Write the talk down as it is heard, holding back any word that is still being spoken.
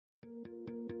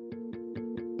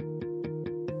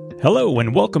Hello,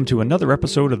 and welcome to another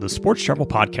episode of the Sports Travel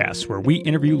Podcast, where we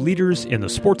interview leaders in the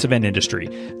sports event industry.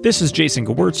 This is Jason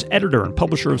Gewirtz, editor and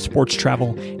publisher of Sports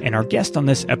Travel, and our guest on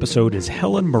this episode is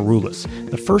Helen Maroulis,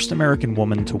 the first American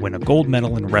woman to win a gold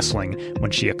medal in wrestling when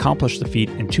she accomplished the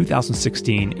feat in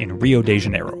 2016 in Rio de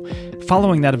Janeiro.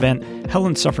 Following that event,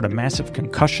 Helen suffered a massive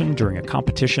concussion during a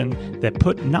competition that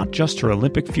put not just her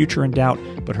Olympic future in doubt,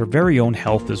 but her very own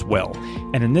health as well.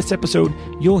 And in this episode,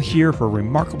 you'll hear her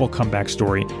remarkable comeback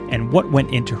story and what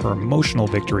went into her emotional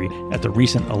victory at the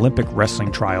recent Olympic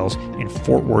wrestling trials in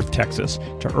Fort Worth, Texas,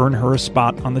 to earn her a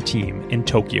spot on the team in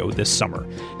Tokyo this summer.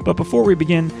 But before we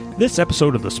begin, this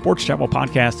episode of the Sports Travel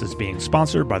Podcast is being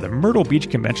sponsored by the Myrtle Beach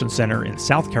Convention Center in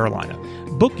South Carolina.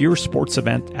 Book your sports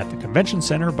event at the Convention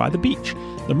Center by the beach.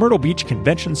 The Myrtle Beach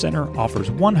Convention Center offers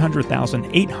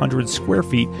 100,800 square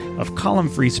feet of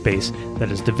column-free space that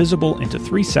is divisible into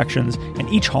 3 sections, and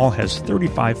each hall has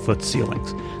 35-foot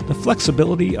ceilings. The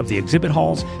flexibility of the exhibit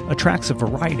halls attracts a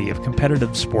variety of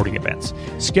competitive sporting events.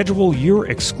 Schedule your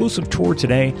exclusive tour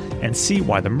today and see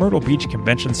why the Myrtle Beach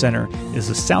Convention Center is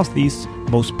the Southeast's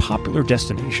most popular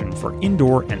destination for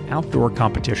indoor and outdoor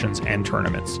competitions and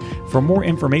tournaments. For more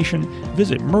information,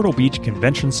 visit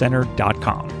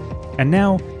myrtlebeachconventioncenter.com. And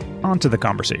now, on to the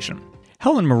conversation.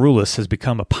 Helen Maroulis has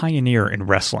become a pioneer in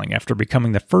wrestling after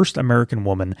becoming the first American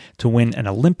woman to win an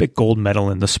Olympic gold medal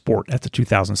in the sport at the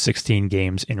 2016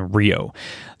 Games in Rio.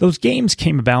 Those games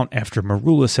came about after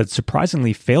Maroulis had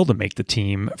surprisingly failed to make the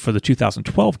team for the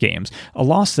 2012 Games, a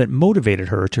loss that motivated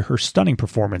her to her stunning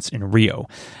performance in Rio.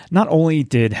 Not only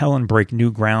did Helen break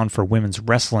new ground for women's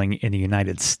wrestling in the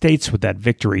United States with that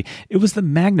victory, it was the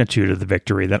magnitude of the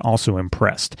victory that also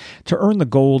impressed. To earn the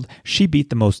gold, she beat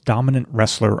the most dominant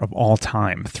wrestler of all time,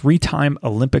 3-time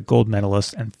Olympic gold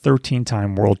medalist and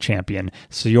 13-time world champion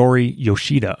Saori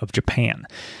Yoshida of Japan.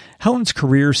 Helen's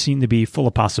career seemed to be full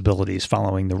of possibilities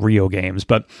following the Rio Games,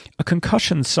 but a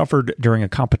concussion suffered during a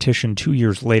competition 2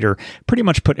 years later pretty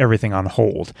much put everything on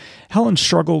hold. Helen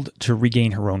struggled to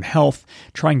regain her own health,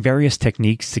 trying various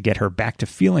techniques to get her back to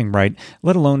feeling right,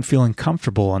 let alone feeling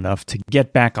comfortable enough to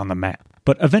get back on the mat.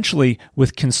 But eventually,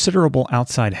 with considerable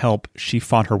outside help, she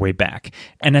fought her way back.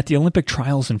 And at the Olympic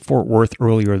trials in Fort Worth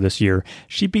earlier this year,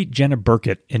 she beat Jenna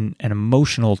Burkett in an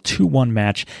emotional 2-1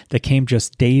 match that came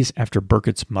just days after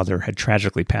Burkett's mother had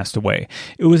tragically passed away.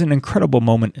 It was an incredible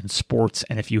moment in sports,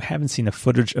 and if you haven't seen the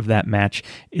footage of that match,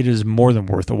 it is more than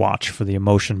worth a watch for the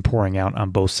emotion pouring out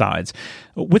on both sides.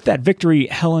 With that victory,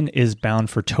 Helen is bound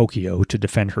for Tokyo to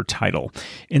defend her title.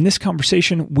 In this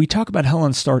conversation, we talk about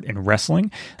Helen's start in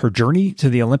wrestling, her journey to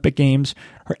the Olympic Games,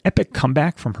 her epic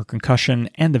comeback from her concussion,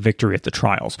 and the victory at the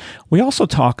trials. We also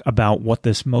talk about what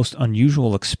this most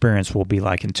unusual experience will be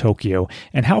like in Tokyo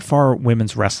and how far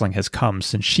women's wrestling has come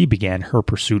since she began her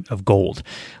pursuit of gold.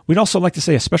 We'd also like to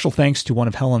say a special thanks to one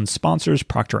of Helen's sponsors,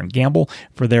 Procter & Gamble,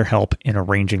 for their help in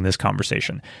arranging this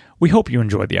conversation. We hope you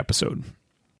enjoyed the episode.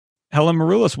 Helen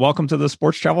Maroulis, welcome to the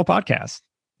Sports Travel Podcast.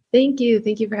 Thank you.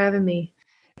 Thank you for having me.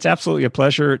 It's absolutely a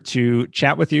pleasure to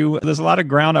chat with you. There's a lot of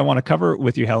ground I want to cover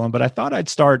with you, Helen, but I thought I'd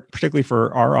start, particularly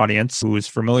for our audience who is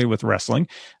familiar with wrestling,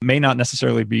 may not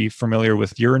necessarily be familiar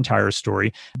with your entire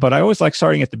story, but I always like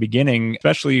starting at the beginning,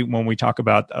 especially when we talk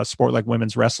about a sport like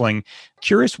women's wrestling.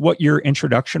 Curious what your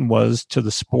introduction was to the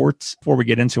sports before we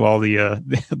get into all the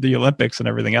Olympics and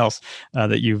everything else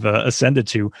that you've ascended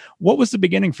to. What was the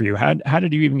beginning for you? How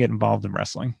did you even get involved in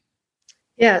wrestling?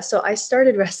 Yeah, so I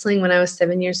started wrestling when I was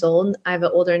 7 years old. I have an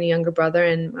older and a younger brother,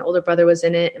 and my older brother was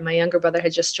in it, and my younger brother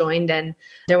had just joined, and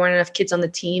there weren't enough kids on the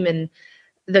team, and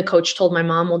the coach told my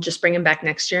mom, we'll just bring him back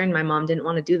next year, and my mom didn't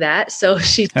want to do that, so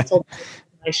she told me to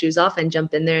take my shoes off and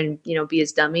jump in there and, be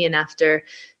his dummy. And after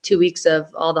 2 weeks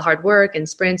of all the hard work and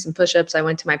sprints and push-ups, I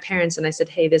went to my parents and I said,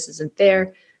 hey, this isn't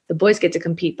fair. The boys get to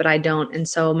compete, but I don't. And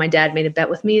so my dad made a bet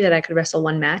with me that I could wrestle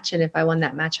one match. And if I won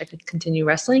that match, I could continue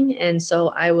wrestling. And so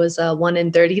I was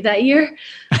 1-30 that year,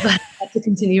 but I had to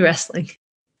continue wrestling.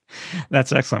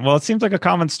 That's excellent. Well, it seems like a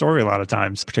common story a lot of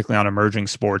times, particularly on emerging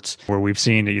sports, where we've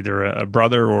seen either a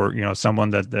brother or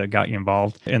someone that got you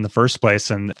involved in the first place.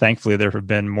 And thankfully, there have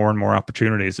been more and more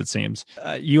opportunities, it seems.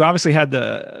 You obviously had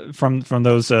from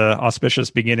those auspicious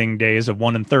beginning days of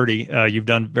 1-30, you've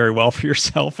done very well for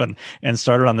yourself and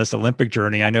started on this Olympic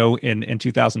journey. I know in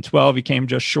 2012, you came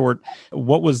just short.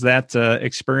 What was that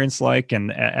experience like?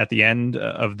 And at the end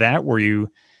of that, were you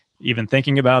even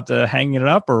thinking about hanging it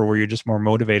up, or were you just more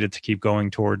motivated to keep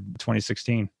going toward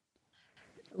 2016?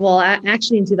 Well,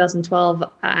 actually in 2012,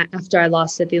 after I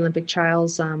lost at the Olympic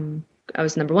trials, I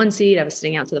was number 1 seed. I was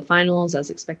sitting out to the finals. I was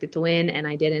expected to win, and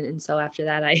I didn't. And so after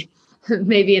that, I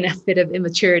maybe in a bit of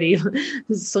immaturity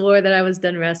swore that I was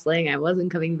done wrestling. I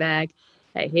wasn't coming back.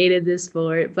 I hated this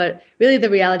sport. But really, the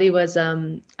reality was,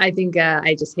 I think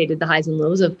I just hated the highs and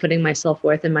lows of putting my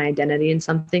self-worth and my identity in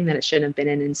something that it shouldn't have been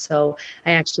in. And so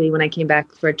I actually, when I came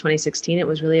back for 2016, it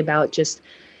was really about just,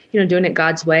 doing it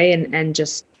God's way and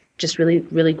just really,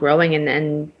 really growing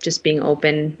and just being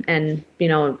open and,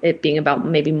 it being about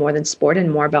maybe more than sport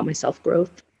and more about my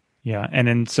self-growth. Yeah.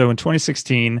 And so in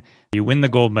 2016, you win the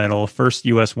gold medal, first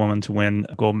U.S. woman to win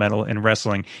a gold medal in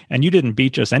wrestling. And you didn't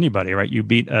beat just anybody, right? You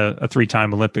beat a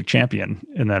three-time Olympic champion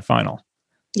in that final.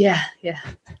 Yeah.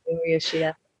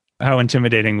 Yoshida. How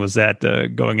intimidating was that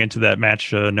going into that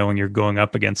match, knowing you're going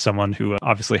up against someone who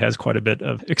obviously has quite a bit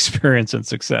of experience and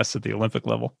success at the Olympic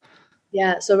level?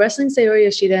 Yeah. So wrestling Saori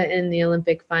Yoshida in the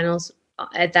Olympic finals,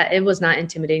 at that, it was not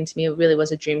intimidating to me. It really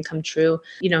was a dream come true.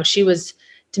 She was,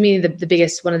 to me, one of the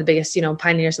biggest,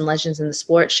 pioneers and legends in the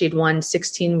sport. She'd won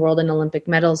 16 world and Olympic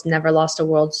medals, never lost a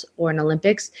worlds or an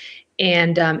Olympics.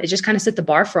 And it just kind of set the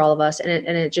bar for all of us. And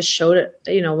it just showed,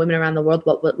 women around the world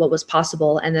what was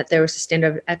possible and that there was a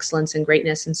standard of excellence and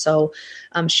greatness. And so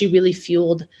she really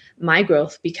fueled my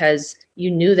growth because you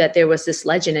knew that there was this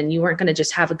legend and you weren't going to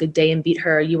just have a good day and beat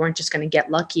her. You weren't just going to get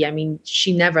lucky. I mean,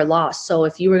 she never lost. So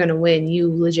if you were going to win,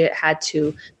 you legit had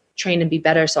to train and be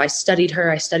better. So I studied her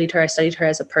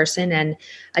as a person. And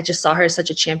I just saw her as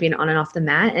such a champion on and off the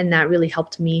mat. And that really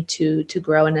helped me to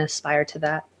grow and aspire to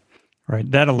that. Right.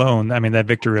 That alone, I mean, that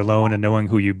victory alone and knowing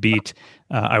who you beat,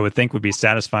 I would think would be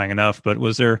satisfying enough. But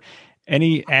was there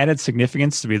any added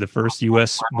significance to be the first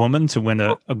U.S. woman to win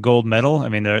a gold medal? I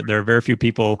mean, there are very few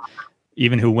people,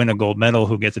 even who win a gold medal,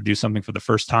 who get to do something for the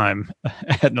first time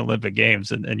at an Olympic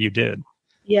Games, and you did.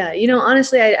 Yeah,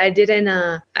 honestly, I didn't.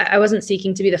 I wasn't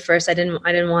seeking to be the first. I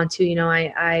didn't want to.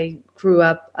 I grew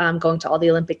up going to all the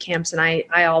Olympic camps, and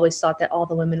I always thought that all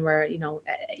the women were,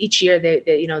 each year they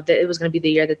that it was going to be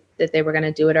the year that they were going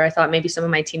to do it. Or I thought maybe some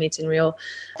of my teammates in Rio,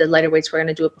 the lighter weights, were going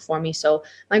to do it before me. So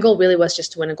my goal really was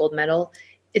just to win a gold medal.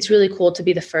 It's really cool to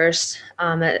be the first.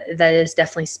 That is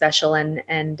definitely special, and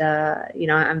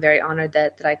I'm very honored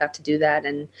that I got to do that.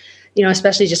 And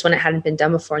especially just when it hadn't been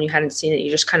done before and you hadn't seen it,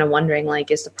 you're just kind of wondering,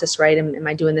 like, is this right? Am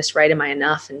I doing this right? Am I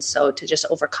enough? And so to just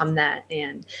overcome that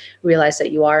and realize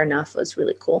that you are enough was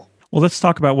really cool. Well, let's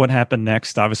talk about what happened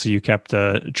next. Obviously, you kept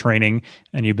training,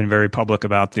 and you've been very public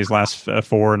about these last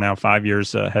 4, now 5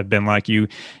 years have been like you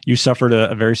suffered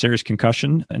a very serious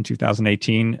concussion in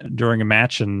 2018 during a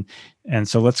match, and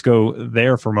so let's go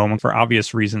there for a moment for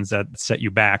obvious reasons that set you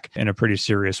back in a pretty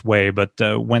serious way. But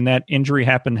when that injury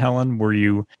happened, Helen, were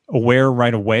you aware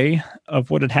right away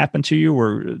of what had happened to you,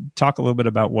 or talk a little bit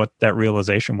about what that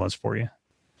realization was for you?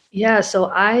 Yeah, so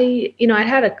I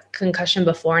had a concussion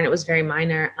before and it was very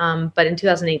minor. But in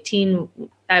 2018,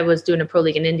 I was doing a pro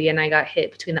league in India and I got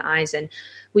hit between the eyes, and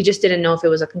we just didn't know if it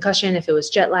was a concussion, if it was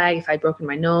jet lag, if I'd broken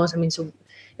my nose. I mean, so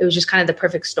it was just kind of the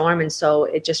perfect storm. And so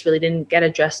it just really didn't get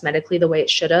addressed medically the way it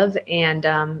should have. And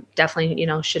definitely,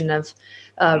 shouldn't have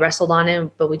wrestled on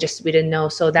it, but we didn't know.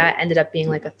 So that ended up being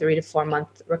like a 3 to 4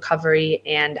 month recovery.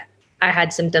 And I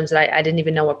had symptoms that I didn't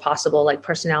even know were possible, like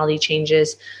personality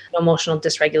changes, emotional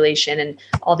dysregulation, and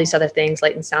all these other things,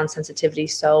 light and sound sensitivity.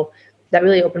 So that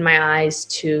really opened my eyes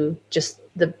to just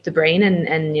the brain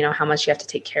and how much you have to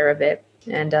take care of it.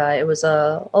 And it was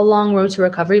a long road to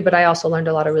recovery, but I also learned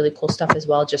a lot of really cool stuff as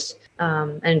well,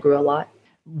 and grew a lot.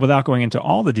 Without going into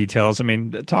all the details, I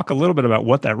mean, talk a little bit about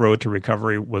what that road to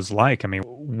recovery was like. I mean,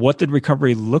 what did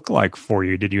recovery look like for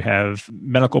you? Did you have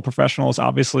medical professionals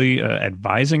obviously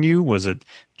advising you? Was it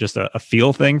just a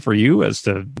feel thing for you as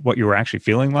to what you were actually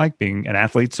feeling like, being an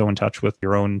athlete, so in touch with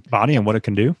your own body and what it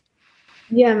can do?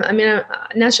 Yeah, I mean,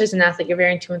 naturally as an athlete, you're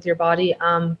very in tune with your body.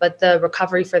 But the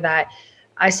recovery for that,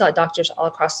 I saw doctors all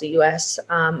across the U.S.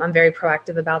 I'm very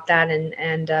proactive about that,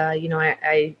 and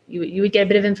you would get a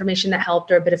bit of information that helped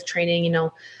or a bit of training.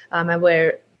 I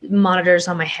wear monitors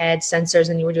on my head, sensors,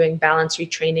 and you were doing balance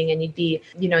retraining, and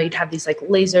you'd have these like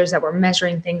lasers that were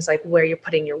measuring things like where you're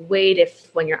putting your weight,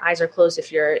 when your eyes are closed,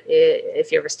 if your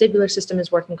vestibular system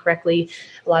is working correctly.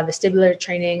 A lot of vestibular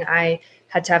training. I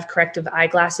had to have corrective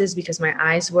eyeglasses because my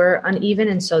eyes were uneven.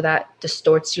 And so that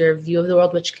distorts your view of the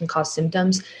world, which can cause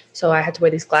symptoms. So I had to wear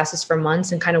these glasses for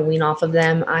months and kind of wean off of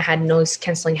them. I had noise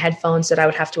canceling headphones that I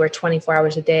would have to wear 24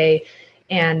 hours a day.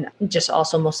 And just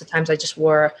also most of the times I just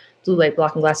wore blue light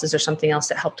blocking glasses or something else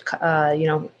that helped,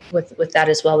 with that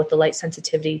as well, with the light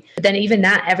sensitivity. But then even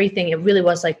that, everything, it really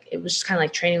was like, it was just kind of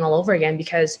like training all over again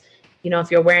because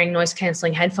if you're wearing noise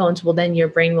canceling headphones, well, then your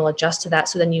brain will adjust to that.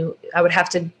 So then I would have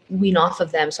to wean off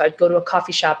of them. So I'd go to a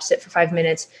coffee shop, sit for 5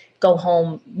 minutes, go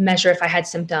home, measure if I had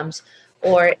symptoms,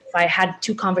 or if I had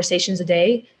 2 conversations a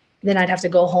day, then I'd have to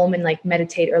go home and like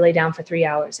meditate or lay down for 3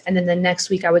 hours. And then the next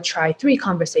week I would try 3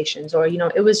 conversations, or,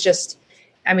 it was just,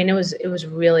 it was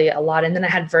really a lot. And then I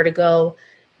had vertigo,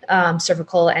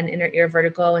 cervical and inner ear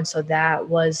vertigo. And so that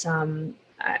was,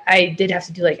 I did have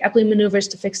to do like Epley maneuvers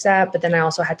to fix that, but then I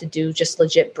also had to do just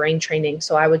legit brain training.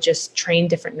 So I would just train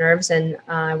different nerves, and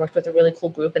I worked with a really cool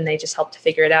group, and they just helped to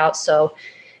figure it out. So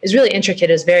it's really intricate.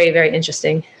 It was very, very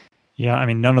interesting. Yeah,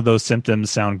 none of those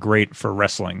symptoms sound great for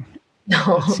wrestling.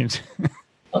 No.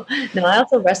 No, I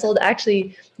also wrestled.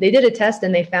 Actually, they did a test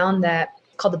and they found that,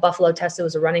 called the Buffalo test. It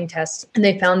was a running test. And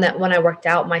they found that when I worked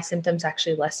out, my symptoms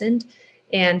actually lessened.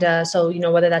 And so,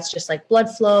 whether that's just like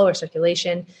blood flow or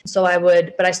circulation. So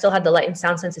but I still had the light and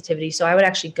sound sensitivity. So I would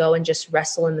actually go and just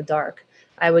wrestle in the dark.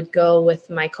 I would go with,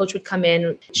 my coach would come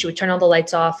in, she would turn all the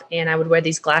lights off, and I would wear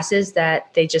these glasses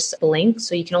that they just blink.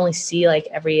 So you can only see like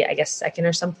every, second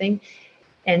or something.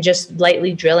 And just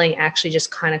lightly drilling actually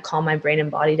just kind of calm my brain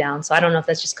and body down. So I don't know if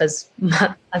that's just because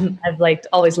I've like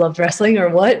always loved wrestling or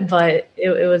what, but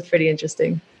it was pretty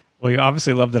interesting. Well, you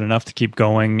obviously loved it enough to keep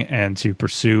going and to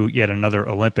pursue yet another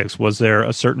Olympics. Was there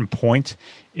a certain point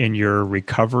in your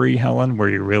recovery, Helen, where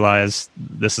you realized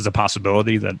this is a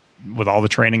possibility, that with all the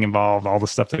training involved, all the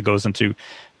stuff that goes into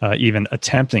even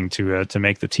attempting to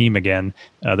make the team again,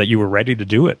 that you were ready to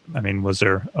do it? Was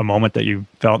there a moment that you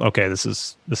felt, okay, this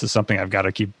is something I've got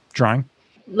to keep trying?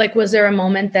 Like, was there a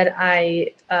moment that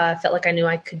I felt like I knew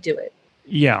I could do it?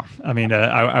 Yeah.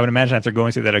 I would imagine after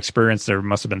going through that experience, there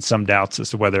must have been some doubts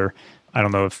as to whether, I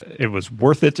don't know if it was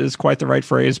worth it is quite the right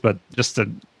phrase, but just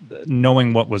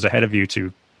knowing what was ahead of you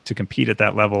to compete at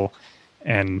that level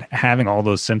and having all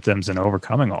those symptoms and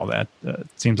overcoming all that,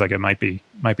 seems like it might be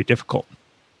difficult.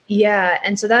 Yeah.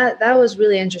 And so that was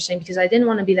really interesting, because I didn't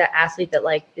want to be that athlete that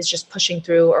like is just pushing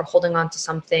through or holding on to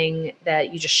something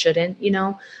that you just shouldn't,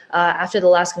 after the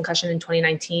last concussion in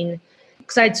 2019,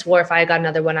 because I'd swore if I got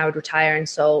another one, I would retire. And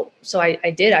so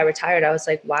I did. I retired. I was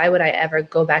like, why would I ever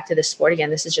go back to this sport again?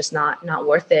 This is just not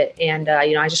worth it. And,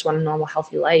 I just want a normal,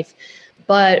 healthy life.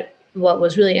 But what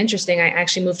was really interesting, I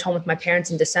actually moved home with my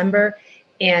parents in December,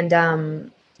 and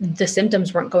the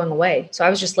symptoms weren't going away. So I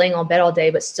was just laying on bed all day,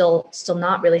 but still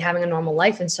not really having a normal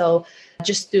life. And so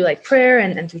just through like prayer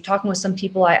and through talking with some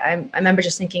people, I remember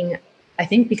just thinking, I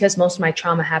think because most of my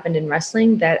trauma happened in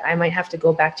wrestling, that I might have to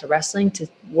go back to wrestling to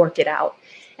work it out.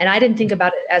 And I didn't think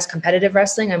about it as competitive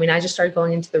wrestling. I just started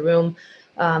going into the room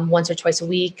once or twice a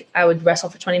week. I would wrestle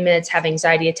for 20 minutes, have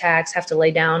anxiety attacks, have to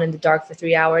lay down in the dark for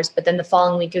 3 hours. But then the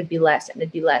following week, it would be less, and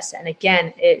it'd be less. And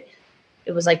again, it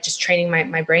was like just training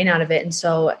my brain out of it. And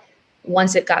so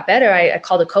once it got better, I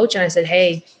called a coach and I said,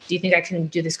 hey, do you think I can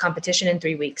do this competition in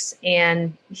 3 weeks?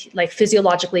 And like,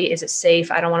 physiologically, is it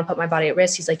safe? I don't want to put my body at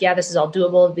risk. He's like, yeah, this is all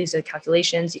doable. These are the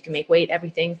calculations. You can make weight,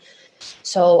 everything.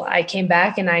 So I came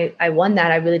back and I won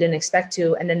that. I really didn't expect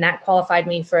to. And then that qualified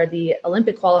me for the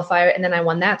Olympic qualifier. And then I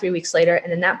won that 3 weeks later.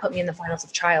 And then that put me in the finals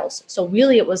of trials. So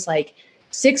really it was like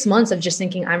 6 months of just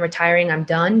thinking I'm retiring, I'm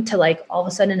done, to like all of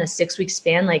a sudden in a 6-week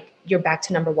span, like you're back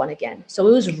to number one again. So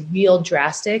it was real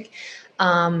drastic.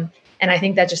 And I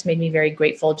think that just made me very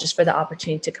grateful just for the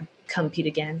opportunity to compete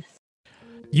again.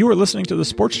 You are listening to the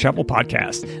Sports Chapel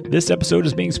Podcast. This episode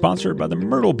is being sponsored by the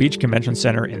Myrtle Beach Convention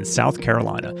Center in South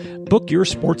Carolina. Book your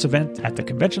sports event at the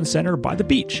Convention Center by the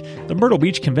beach. The Myrtle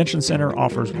Beach Convention Center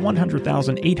offers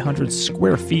 100,800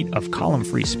 square feet of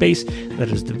column-free space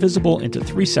that is divisible into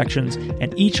 3 sections,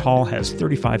 and each hall has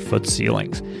 35-foot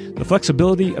ceilings. The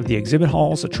flexibility of the exhibit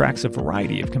halls attracts a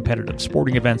variety of competitive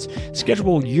sporting events.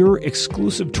 Schedule your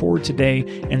exclusive tour today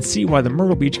and see why the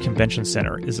Myrtle Beach Convention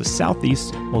Center is the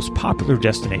Southeast's most popular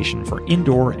destination for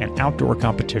indoor and outdoor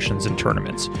competitions and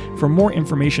tournaments. For more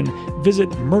information, visit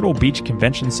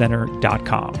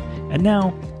myrtlebeachconventioncenter.com. And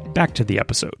now, back to the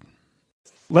episode.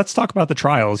 Let's talk about the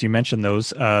trials. You mentioned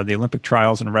those. The Olympic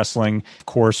trials in wrestling, of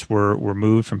course, were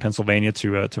moved from Pennsylvania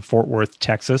to Fort Worth,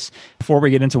 Texas. Before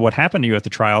we get into what happened to you at the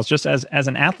trials, just as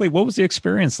an athlete, what was the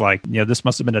experience like? This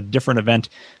must have been a different event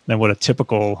than what a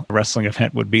typical wrestling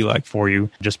event would be like for you,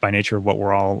 just by nature of what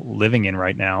we're all living in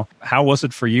right now. How was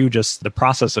it for you, just the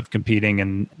process of competing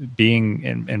and being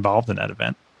involved in that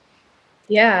event?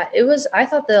 Yeah, it was. I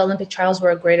thought the Olympic trials were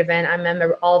a great event. I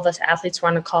remember all of us athletes were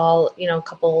on a call, a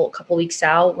couple weeks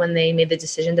out when they made the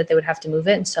decision that they would have to move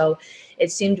it. And so it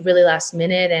seemed really last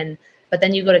minute. But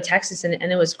then you go to Texas and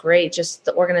it was great. Just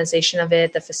the organization of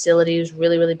it, the facilities,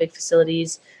 really, really big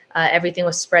facilities. Everything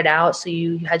was spread out. So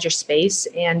you had your space,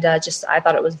 and I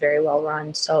thought it was very well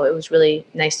run. So it was really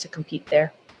nice to compete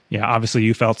there. Yeah, obviously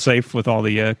you felt safe with all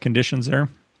the conditions there.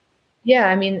 Yeah,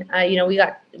 I mean, we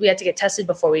had to get tested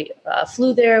before we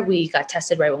flew there. We got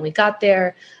tested right when we got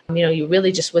there. You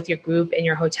really just with your group in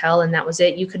your hotel, and that was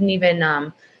it. You couldn't even,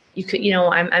 I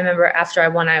remember after I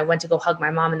won, I went to go hug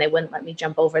my mom, and they wouldn't let me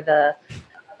jump over the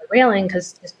railing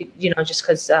because,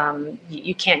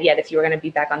 you can't yet. If you were going to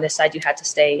be back on this side, you had to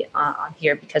stay on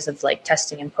here because of like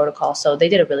testing and protocol. So they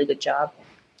did a really good job.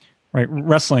 Right.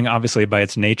 Wrestling, obviously, by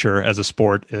its nature as a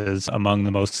sport, is among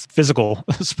the most physical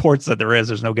sports that there is.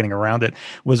 There's no getting around it.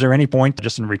 Was there any point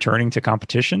just in returning to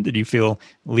competition? Did you feel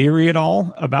leery at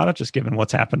all about it, just given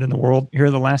what's happened in the world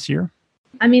here the last year?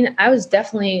 I mean, I was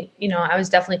definitely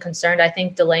concerned. I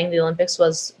think delaying the Olympics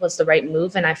was the right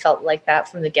move. And I felt like that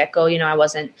from the get-go. I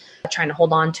wasn't trying to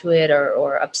hold on to it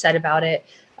or upset about it.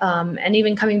 And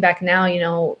even coming back now,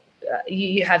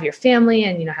 you have your family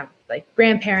and, have like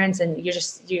grandparents, and you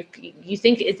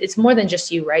think it's more than just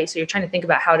you, right? So you're trying to think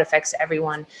about how it affects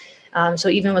everyone. So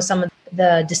even with some of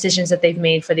the decisions that they've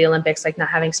made for the Olympics, like not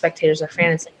having spectators or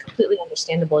fans, it's like completely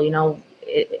understandable.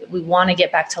 We want to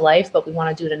get back to life, but we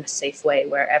want to do it in a safe way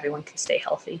where everyone can stay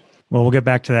healthy. Well, we'll get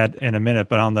back to that in a minute,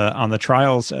 but on the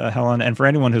trials, Helen, and for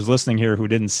anyone who's listening here who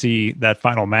didn't see that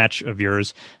final match of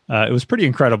yours, it was pretty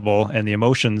incredible, and the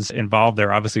emotions involved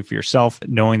there, obviously for yourself,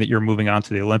 knowing that you're moving on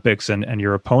to the Olympics, and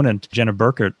your opponent, Jenna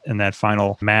Burkert, in that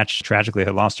final match, tragically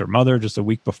had lost her mother just a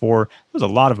week before. There was a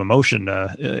lot of emotion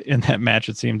in that match,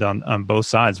 it seemed, on both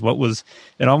sides.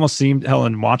 It almost seemed,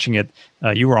 Helen, watching it,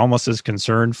 you were almost as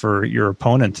concerned for your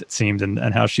opponent, it seemed,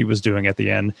 and how she was doing at the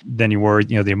end than you were,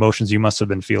 the emotions you must have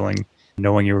been feeling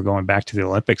knowing you were going back to the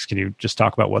Olympics. Can you just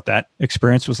talk about what that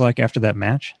experience was like after that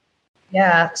match?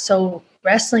 Yeah. So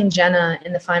wrestling Jenna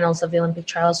in the finals of the Olympic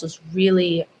trials was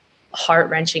really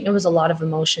heart-wrenching. It was a lot of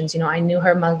emotions. I knew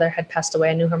her mother had passed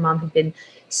away. I knew her mom had been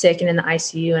sick and in the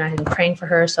ICU, and I had been praying for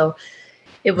her. So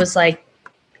it was like,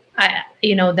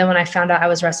 then when I found out I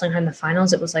was wrestling her in the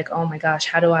finals, it was like, oh my gosh,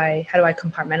 how do I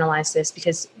compartmentalize this?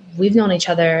 Because we've known each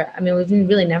other. I mean, we've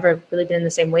never really been in the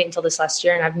same weight until this last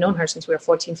year. And I've known her since we were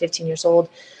 14, 15 years old.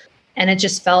 And I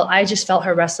just felt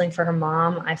her wrestling for her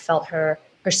mom. I felt her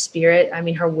spirit. I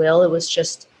mean, her will, it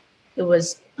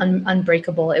was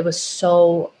unbreakable. It was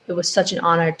such an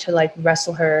honor to like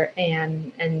wrestle her.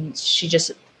 And she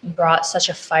just brought such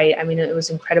a fight. I mean, it was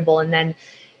incredible. And then,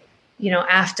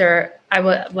 after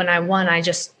when I won, I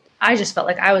just felt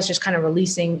like I was just kind of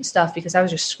releasing stuff because I was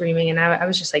just screaming, and I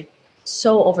was just like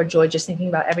so overjoyed just thinking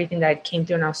about everything that I came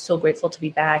through, and I was so grateful to be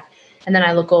back. And then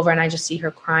I look over and I just see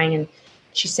her crying, and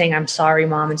she's saying, "I'm sorry,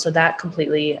 Mom." And so that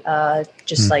completely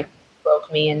like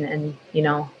broke me, and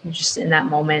just in that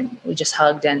moment we just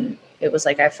hugged, and it was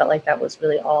like I felt like that was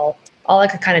really all I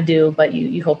could kind of do, but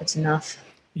you hope it's enough.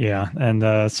 Yeah,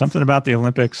 and something about the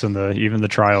Olympics and even the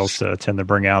trials tend to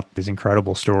bring out these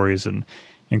incredible stories and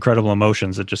incredible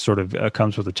emotions that just sort of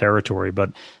comes with the territory.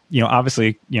 But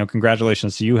obviously,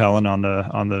 congratulations to you, Helen, on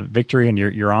the victory, and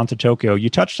you're on to Tokyo. You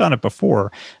touched on it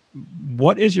before.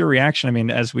 What is your reaction? I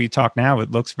mean, as we talk now,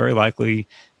 it looks very likely.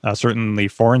 Certainly,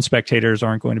 foreign spectators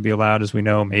aren't going to be allowed, as we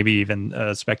know. Maybe even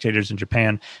spectators in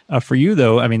Japan. For you,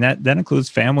 though, I mean that includes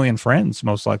family and friends,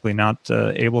 most likely not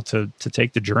able to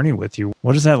take the journey with you.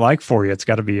 What is that like for you? It's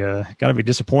got to be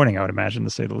disappointing, I would imagine, to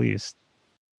say the least.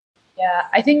 Yeah,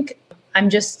 I think I'm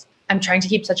trying to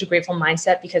keep such a grateful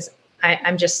mindset because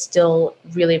I'm just still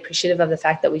really appreciative of the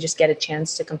fact that we just get a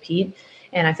chance to compete.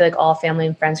 And I feel like all family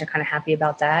and friends are kind of happy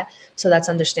about that. So that's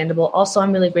understandable. Also,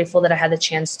 I'm really grateful that I had the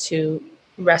chance to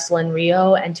wrestle in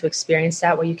Rio and to experience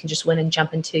that, where you can just win and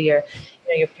jump into your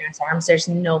parents' arms. There's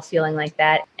no feeling like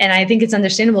that. And I think it's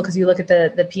understandable because you look at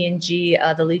the P&G,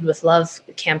 the Lead with Love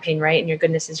campaign, right? And your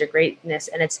goodness is your greatness.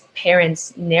 And it's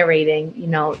parents narrating,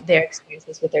 their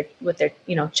experiences with their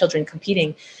children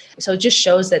competing. So it just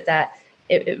shows that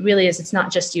it really is, it's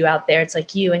not just you out there. It's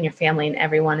like you and your family and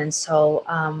everyone. And so,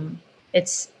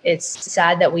 it's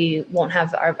sad that we won't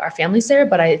have our families there,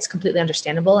 but it's completely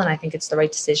understandable. And I think it's the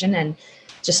right decision, and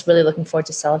just really looking forward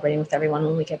to celebrating with everyone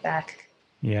when we get back.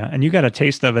 Yeah. And you got a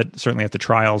taste of it, certainly at the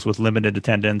trials with limited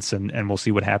attendance, and we'll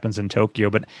see what happens in Tokyo.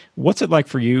 But what's it like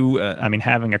for you?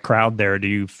 Having a crowd there, do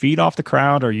you feed off the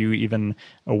crowd? Are you even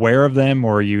aware of them,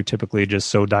 or are you typically just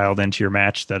so dialed into your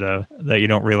match that you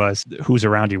don't realize who's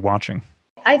around you watching?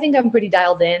 I think I'm pretty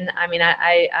dialed in. I mean,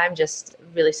 I'm just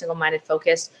really single-minded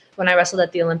focused. When I wrestled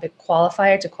at the Olympic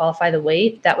qualifier to qualify the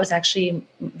weight, that was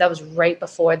right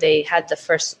before they had the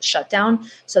first shutdown.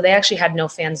 So they actually had no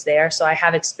fans there. So I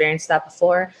have experienced that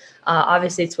before.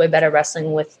 Obviously, it's way better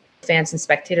wrestling with fans and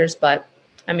spectators, but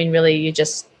I mean, really, you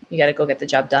got to go get the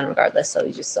job done regardless. So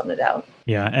you just zone it out.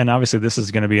 Yeah. And obviously this is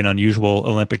going to be an unusual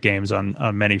Olympic Games on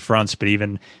many fronts, but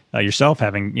even yourself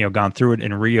having, gone through it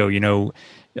in Rio,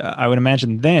 I would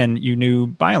imagine then you knew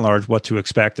by and large what to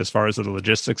expect as far as the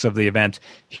logistics of the event.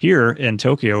 Here in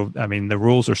Tokyo, I mean, the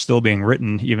rules are still being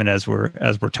written even as we're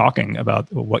talking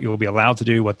about what you'll be allowed to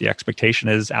do, what the expectation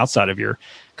is outside of your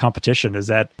competition. Is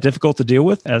that difficult to deal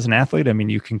with as an athlete? I mean,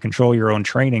 you can control your own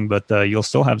training, but you'll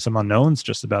still have some unknowns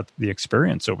just about the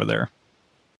experience over there.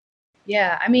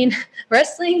 Yeah, I mean,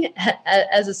 wrestling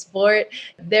as a sport,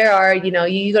 there are,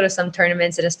 you go to some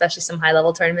tournaments and especially some high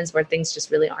level tournaments where things just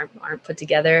really aren't put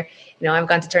together. I've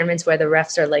gone to tournaments where the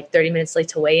refs are like 30 minutes late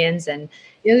to weigh-ins and,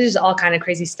 there's all kind of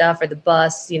crazy stuff, or the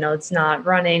bus, it's not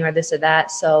running or this or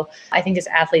that. So I think as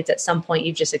athletes, at some point,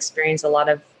 you've just experienced a lot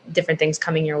of different things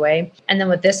coming your way. And then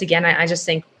with this, again, I just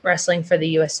think wrestling for the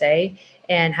USA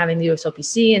and having the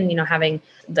USOPC and, having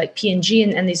like P&G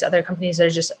and these other companies that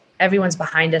are just, everyone's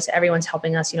behind us, everyone's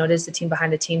helping us, it is the team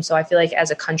behind the team. So I feel like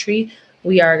as a country,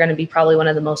 we are going to be probably one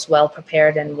of the most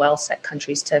well-prepared and well-set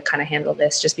countries to kind of handle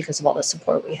this just because of all the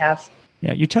support we have.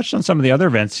 Yeah, you touched on some of the other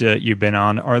events you've been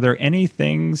on. Are there any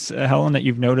things, Helen, that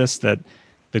you've noticed that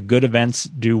the good events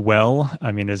do well?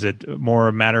 I mean, is it more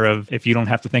a matter of if you don't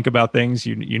have to think about things,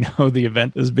 you know the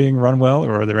event is being run well,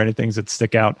 or are there any things that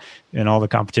stick out in all the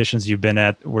competitions you've been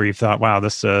at where you thought, wow,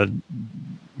 this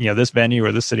this venue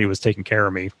or this city was taking care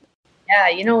of me? Yeah,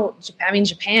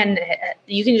 Japan,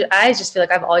 I just feel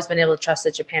like I've always been able to trust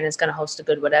that Japan is going to host a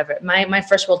good whatever. My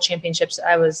first World Championships,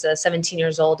 I was 17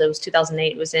 years old. It was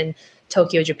 2008. It was in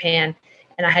Tokyo, Japan.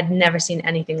 And I had never seen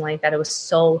anything like that. It was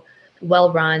so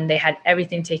well run. They had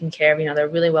everything taken care of. They're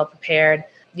really well prepared.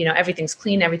 Everything's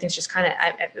clean. Everything's just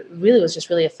it really was just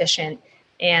really efficient.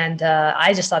 And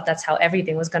I just thought that's how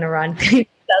everything was going to run.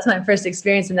 That was my first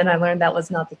experience. And then I learned that was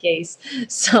not the case.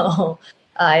 So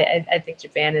I think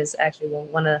Japan is actually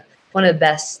one of the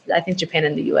best. I think Japan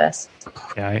and the U.S.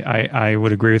 Yeah, I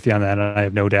would agree with you on that. And I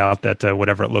have no doubt that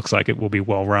whatever it looks like, it will be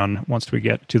well run once we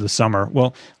get to the summer.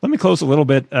 Well, let me close a little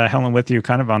bit, Helen, with you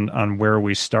kind of on where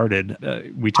we started.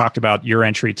 We talked about your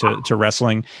entry to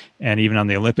wrestling and even on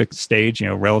the Olympic stage,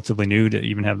 relatively new to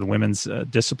even have the women's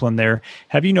discipline there.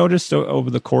 Have you noticed over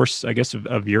the course, I guess,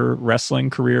 of your wrestling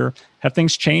career, have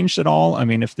things changed at all? I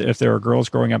mean, if there are girls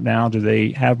growing up now, do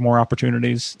they have more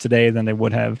opportunities today than they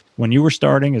would have when you were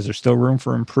starting? Is there still room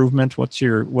for improvement? What's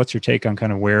your take on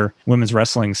kind of where women's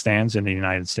wrestling stands in the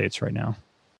United States right now?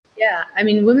 Yeah, I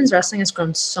mean, women's wrestling has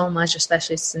grown so much,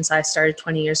 especially since I started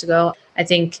 20 years ago. I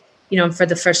think, for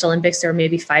the first Olympics, there were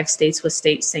maybe 5 states with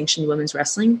state-sanctioned women's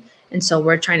wrestling. And so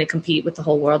we're trying to compete with the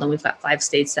whole world, and we've got 5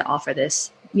 states that offer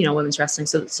this, women's wrestling.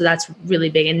 So that's really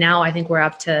big. And now I think we're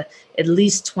up to at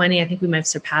least 20. I think we might have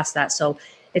surpassed that. So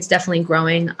it's definitely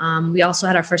growing. We also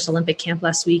had our first Olympic camp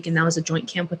last week, and that was a joint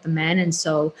camp with the men. And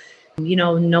so,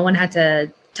 no one had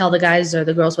to tell the guys or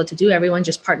the girls what to do. Everyone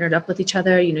just partnered up with each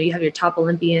other. You have your top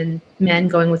Olympian men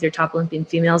going with your top Olympian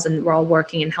females, and we're all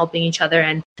working and helping each other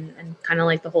and kind of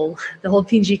like the whole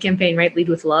P&G campaign, right? Lead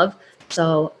with love.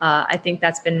 So I think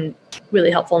that's been really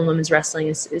helpful in women's wrestling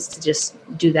is to just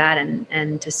do that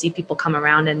and to see people come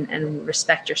around and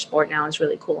respect your sport now is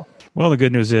really cool. Well, the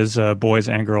good news is boys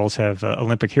and girls have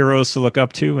Olympic heroes to look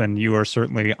up to, and you are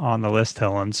certainly on the list,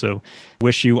 Helen. So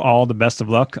wish you all the best of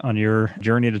luck on your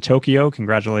journey to Tokyo.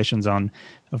 Congratulations on,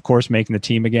 of course, making the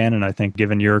team again. And I think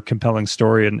given your compelling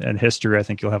story and history, I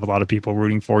think you'll have a lot of people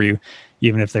rooting for you,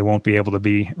 even if they won't be able to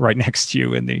be right next to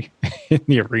you in the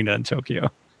arena in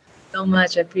Tokyo. So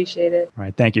much. I appreciate it. All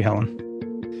right. Thank you, Helen.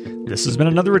 This has been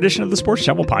another edition of the Sports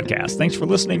Travel Podcast. Thanks for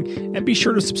listening, and be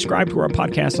sure to subscribe to our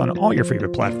podcast on all your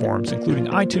favorite platforms, including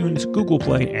iTunes, Google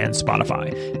Play, and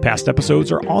Spotify. Past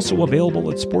episodes are also available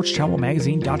at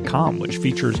sportstravelmagazine.com, which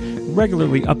features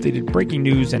regularly updated breaking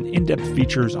news and in-depth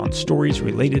features on stories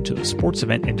related to the sports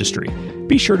event industry.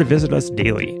 Be sure to visit us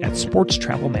daily at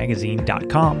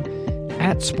sportstravelmagazine.com,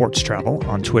 at Sports Travel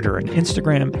on Twitter and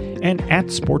Instagram, and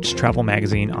at Sports Travel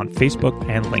Magazine on Facebook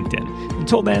and LinkedIn.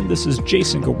 Until then, this is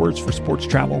Jason Gewirtz for Sports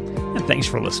Travel, and thanks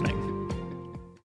for listening.